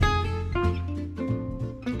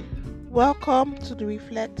Welcome to the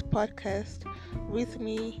Reflect podcast with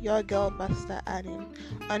me, your girl, Pastor Annie.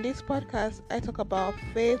 On this podcast, I talk about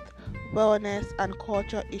faith, wellness, and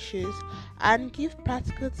culture issues and give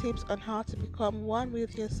practical tips on how to become one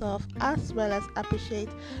with yourself as well as appreciate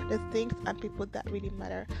the things and people that really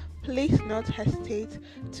matter. Please don't hesitate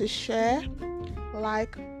to share,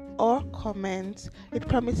 like, or comment. It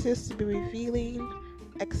promises to be revealing,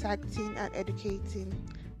 exciting, and educating.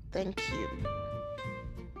 Thank you.